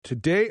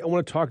Today, I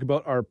want to talk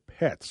about our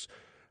pets.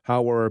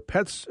 How are our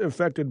pets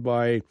affected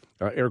by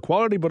air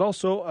quality, but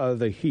also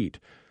the heat?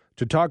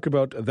 To talk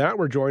about that,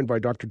 we're joined by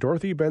Dr.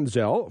 Dorothee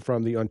Bienzle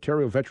from the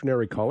Ontario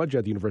Veterinary College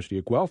at the University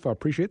of Guelph. I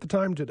appreciate the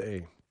time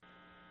today.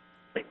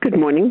 Good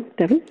morning,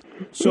 Devon.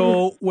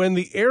 So when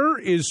the air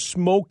is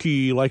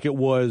smoky like it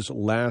was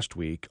last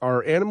week,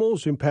 are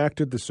animals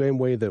impacted the same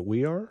way that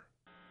we are?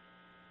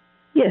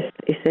 Yes,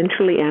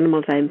 essentially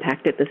animals are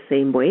impacted the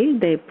same way.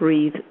 They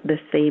breathe the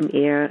same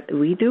air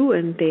we do,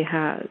 and they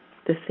have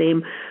the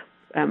same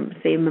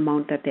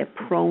amount that they're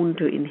prone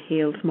to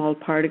inhale small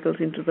particles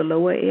into the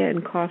lower air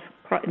and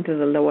into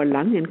the lower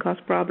lung and cause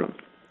problems.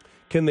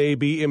 Can they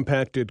be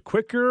impacted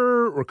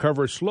quicker,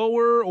 recover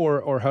slower,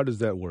 or how does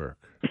that work?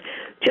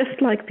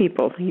 Just like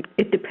people,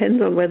 it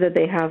depends on whether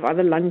they have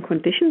other lung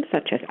conditions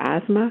such as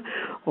asthma,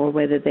 or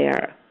whether they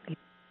are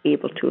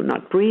able to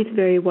not breathe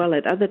very well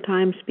at other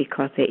times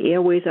because their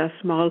airways are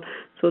small,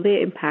 so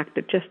they're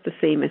impacted just the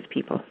same as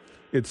people.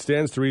 It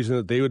stands to reason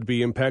that they would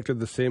be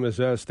impacted the same as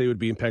us. They would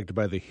be impacted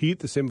by the heat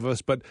the same as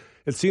us, but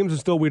it seems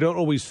as though we don't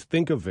always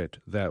think of it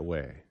that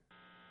way.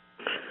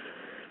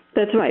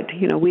 That's right.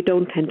 We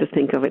don't tend to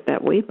think of it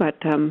that way, but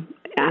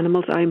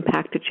animals are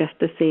impacted just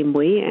the same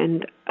way,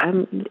 and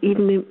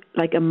even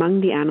like among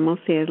the animals,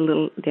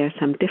 there are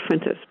some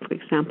differences. For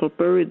example,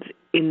 birds,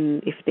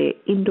 if they're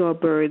indoor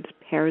birds,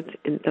 parrots,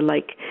 and the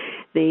like,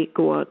 they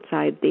go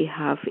outside, they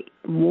have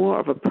more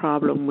of a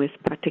problem with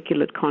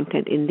particulate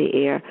content in the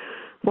air,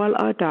 while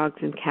our dogs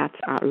and cats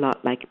are a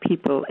lot like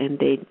people, and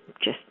they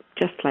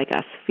just like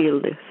us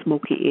feel the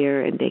smoky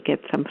air, and they get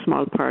some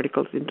small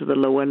particles into the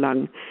lower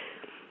lung.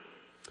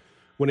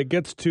 When it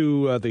gets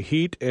to the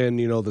heat and,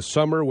 the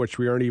summer, which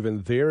we aren't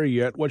even there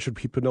yet, what should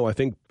people know? I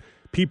think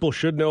people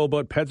should know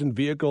about pets and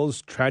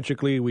vehicles.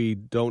 Tragically, we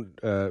don't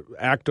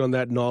act on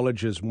that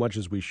knowledge as much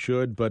as we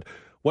should. But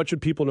what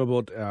should people know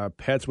about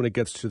pets when it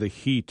gets to the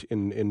heat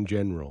in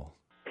general?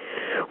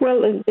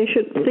 Well, they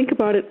should think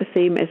about it the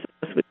same as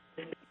us,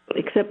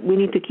 except we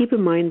need to keep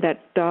in mind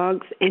that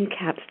dogs and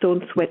cats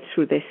don't sweat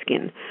through their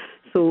skin.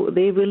 So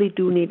they really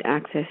do need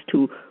access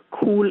to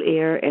cool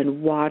air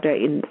and water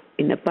in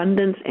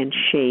abundance and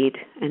shade,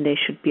 and they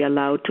should be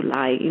allowed to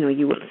lie.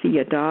 You will see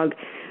your dog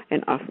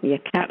and often your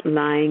cat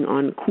lying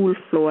on cool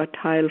floor,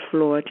 tile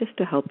floor, just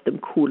to help them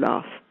cool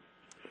off.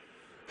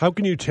 How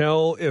can you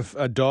tell if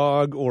a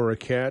dog or a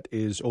cat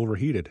is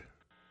overheated?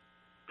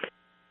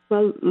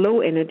 Well, low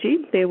energy,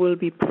 they will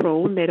be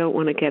prone, they don't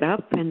want to get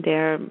up, and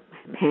they're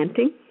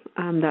panting.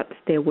 That's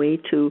their way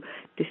to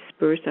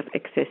disperse of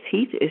excess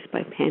heat, is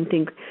by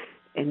panting.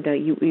 And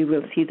we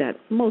will see that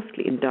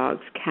mostly in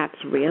dogs. Cats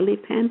rarely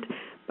pant,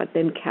 but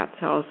then cats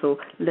are also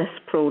less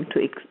prone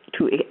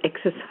to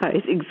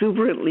exercise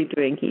exuberantly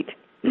during heat.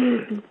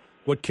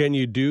 What can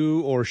you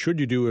do or should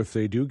you do if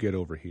they do get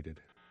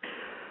overheated?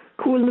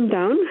 Cool them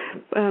down,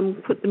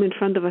 put them in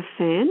front of a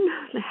fan,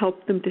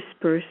 help them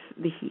disperse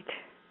the heat.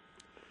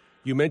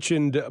 You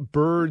mentioned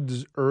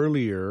birds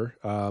earlier.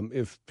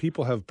 If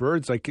people have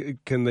birds,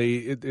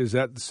 is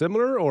that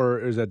similar or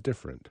is that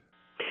different?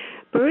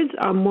 Birds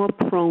are more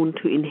prone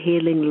to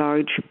inhaling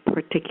large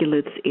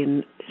particulates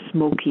in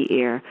smoky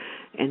air,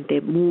 and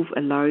they move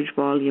a large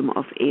volume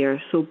of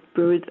air. So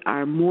birds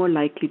are more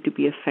likely to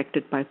be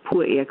affected by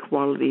poor air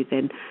quality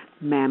than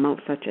mammals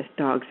such as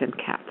dogs and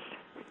cats.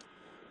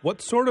 What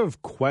sort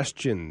of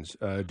questions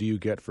do you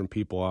get from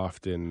people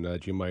often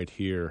that you might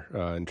hear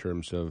in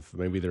terms of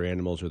maybe their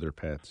animals or their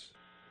pets?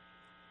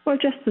 Well,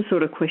 just the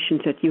sort of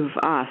questions that you've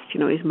asked.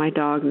 Is my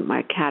dog and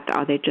my cat,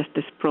 are they just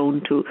as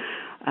prone to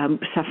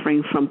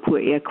suffering from poor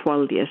air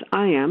quality as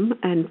I am?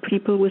 And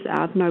people with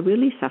asthma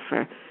really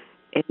suffer.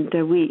 And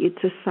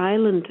it's a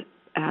silent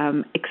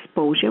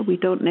exposure. We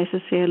don't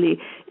necessarily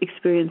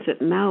experience it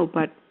now,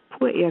 but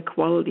poor air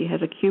quality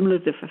has a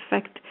cumulative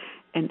effect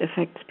and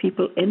affects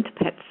people and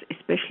pets,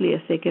 especially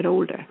as they get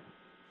older.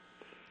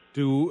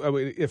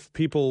 If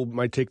people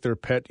might take their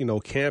pet,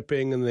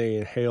 camping, and they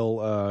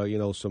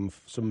inhale,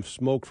 some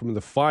smoke from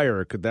the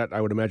fire,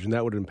 I would imagine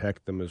that would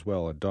impact them as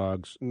well.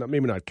 Dogs,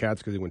 maybe not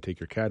cats because they wouldn't take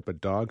your cat,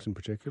 but dogs in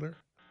particular?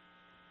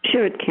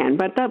 Sure, it can,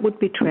 but that would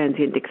be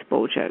transient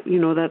exposure.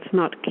 That's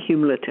not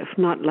cumulative,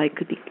 not like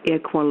the air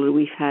quality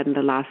we've had in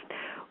the last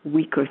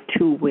week or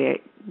two where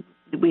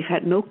we've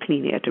had no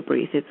clean air to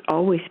breathe. It's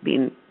always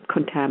been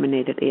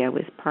contaminated air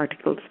with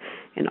particles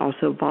and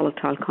also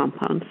volatile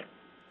compounds.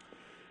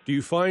 Do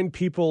you find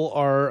people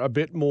are a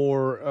bit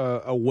more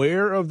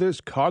aware of this,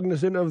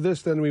 cognizant of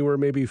this than we were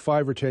maybe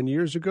 5 or 10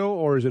 years ago,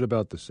 or is it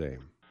about the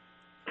same?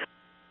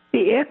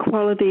 The air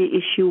quality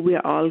issue,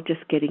 we're all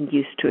just getting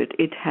used to it.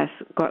 It has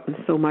gotten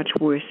so much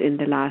worse in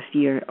the last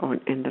year or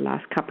in the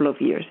last couple of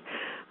years.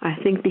 I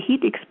think the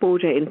heat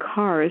exposure in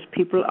cars,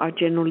 people are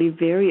generally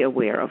very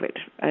aware of it.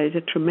 There's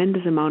a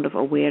tremendous amount of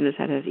awareness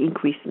that has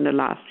increased in the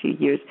last few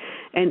years,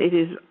 and it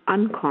is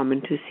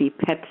uncommon to see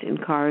pets in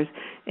cars,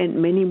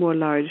 and many more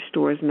large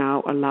stores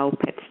now allow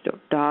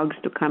dogs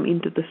to come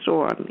into the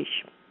store on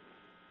leash.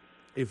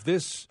 If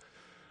this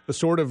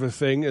sort of a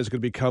thing is going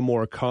to become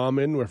more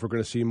common, if we're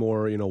going to see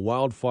more,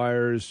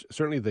 wildfires,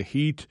 certainly the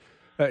heat,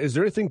 Is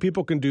there anything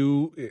people can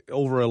do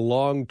over a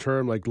long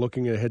term, like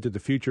looking ahead to the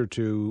future,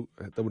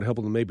 that would help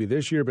them maybe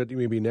this year, but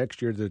maybe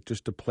next year,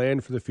 just to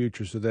plan for the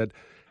future so that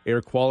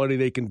air quality,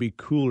 they can be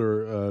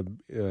cooler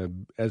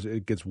as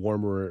it gets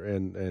warmer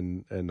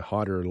and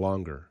hotter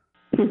longer?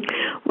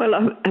 Well,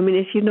 I mean,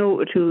 as you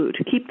know, to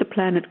keep the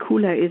planet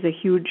cooler is a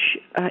huge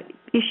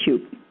issue,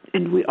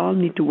 and we all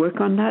need to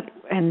work on that,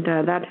 and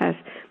that has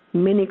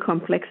many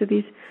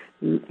complexities.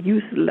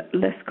 Use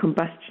less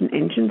combustion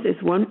engines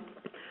is one.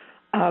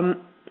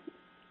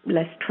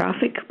 Less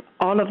traffic,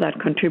 all of that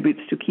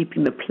contributes to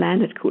keeping the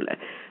planet cooler.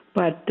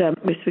 But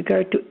with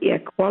regard to air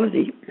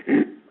quality,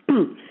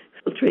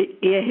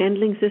 air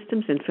handling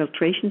systems and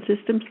filtration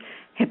systems,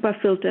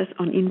 HEPA filters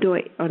on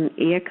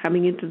air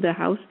coming into the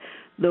house,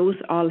 those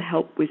all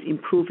help with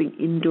improving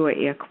indoor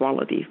air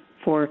quality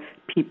for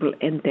people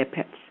and their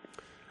pets.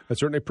 I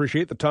certainly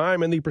appreciate the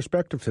time and the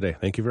perspective today.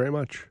 Thank you very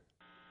much.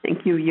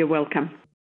 Thank you. You're welcome.